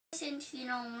And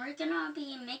we're gonna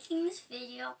be making this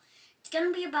video. It's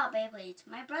gonna be about Beyblades.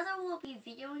 My brother will be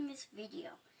videoing this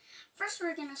video. First,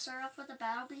 we're gonna start off with a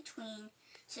battle between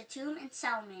Satum and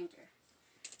Salamander.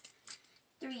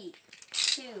 3,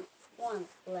 2, 1,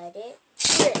 let it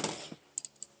rip.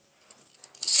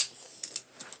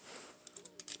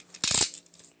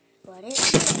 Let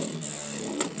it rip.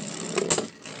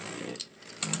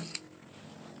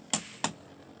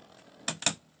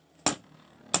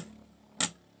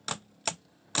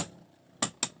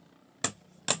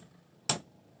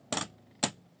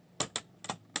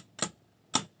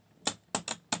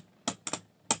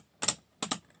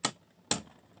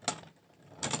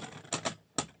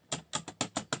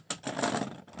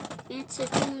 It's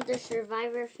the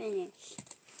survivor finish.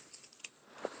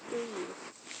 3,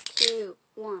 2,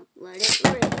 1, let it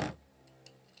rip.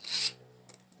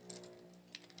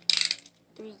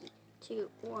 3, 2,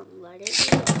 1, let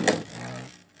it rip.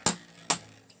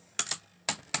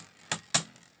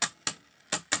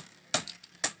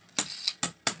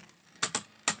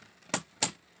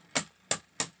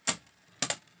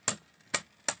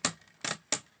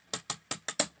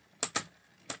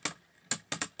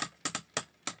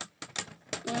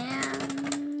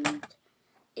 And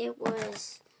it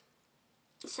was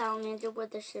Salamander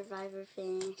with the survivor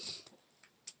finish.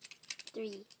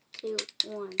 3, 2,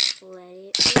 1, let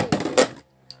it rip.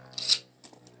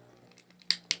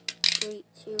 3,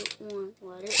 2, 1,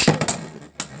 let it rip.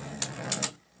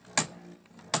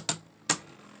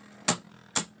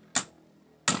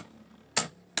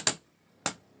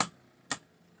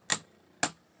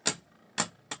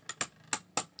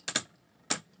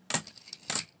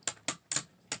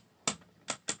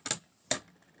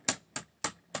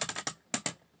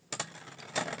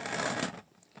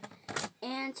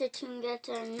 And Satum gets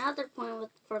another point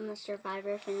from the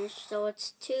survivor finish, so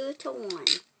it's 2 to 1.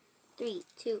 3,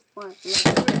 2, 1, let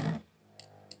it rip.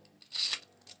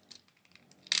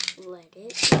 Let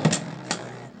it rip.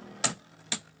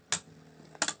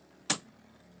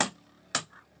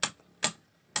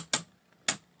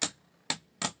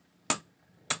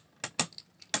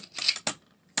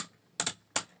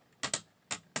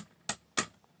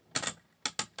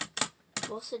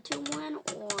 Will Satum win,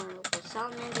 or will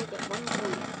Salamander get 1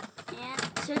 point? And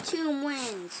Satum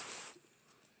wins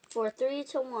for 3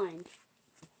 to 1.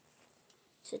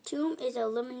 Satum is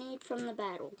eliminated from the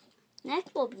battle.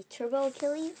 Next will be Turbo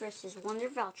Achilles versus Wonder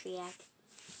Valtryek.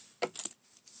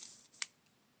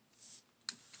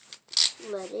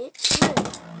 Let it rip.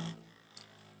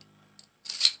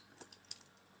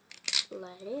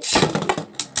 Let it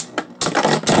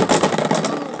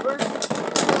rip.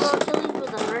 Turbo Achilles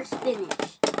with a first finish.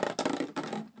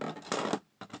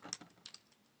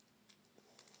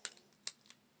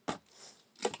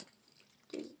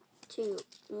 3, 2,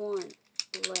 1,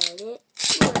 let it rip.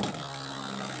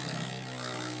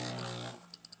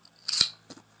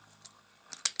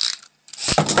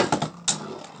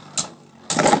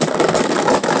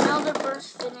 Another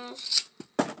burst finish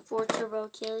for Turbo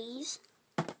Achilles.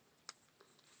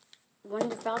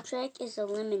 Wonder Valtryek is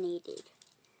eliminated.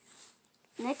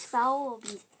 Next battle will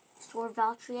be Sword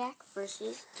Valtryek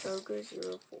versus Ogre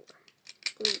 04.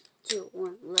 3, 2,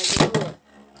 1, let it rip.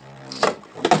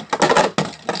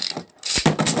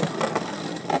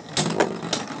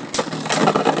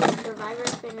 Survivor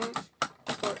finish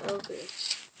for Ogre.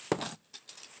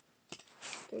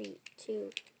 3,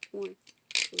 2, 1,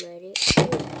 let it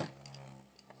rip.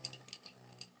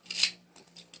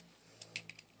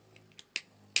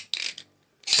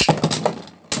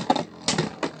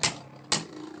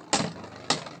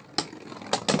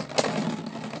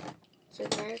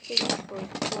 Survivor finish for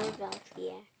Sword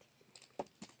Valtryek.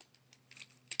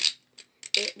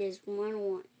 It is 1,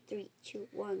 1, 3, 2,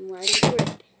 1, let it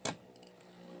rip.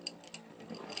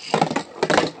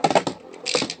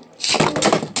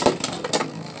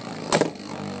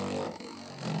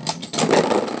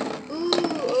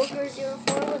 Ogre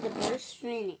 04 with a burst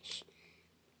finish.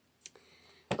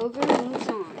 Ogre moves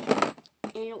on,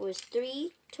 and it was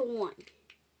 3 to 1.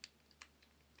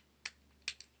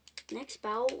 Next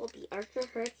battle will be Archer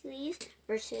Hercules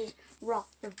versus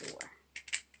Rockivore.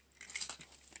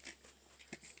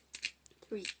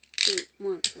 3, 2,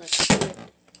 1, let's rip.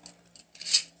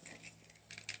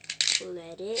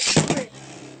 Let it rip.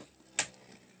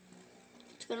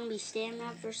 It's gonna be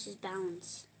stamina versus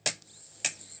balance.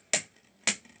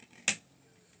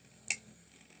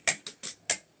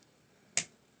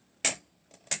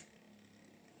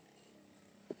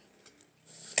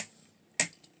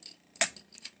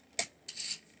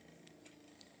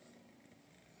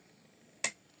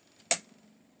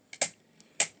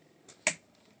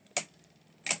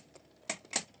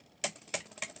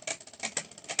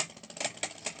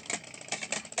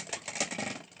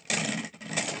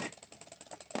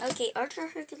 Okay, Archer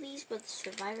Hercules with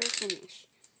Survivor finish.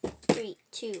 3,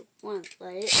 2, 1,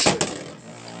 let it through.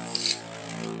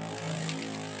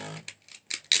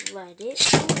 Let it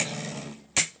through.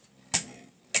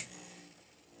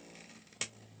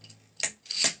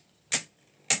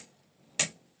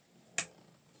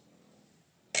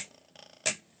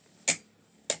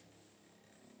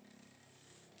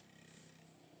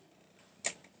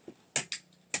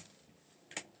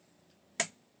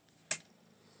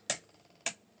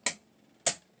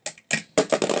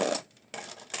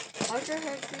 Archer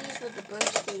Hercules with the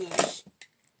burst finish.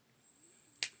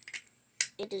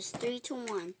 It is 3 to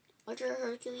 1. Archer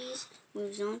Hercules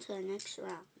moves on to the next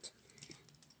round.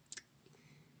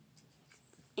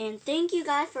 And thank you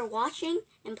guys for watching,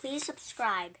 and please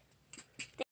subscribe.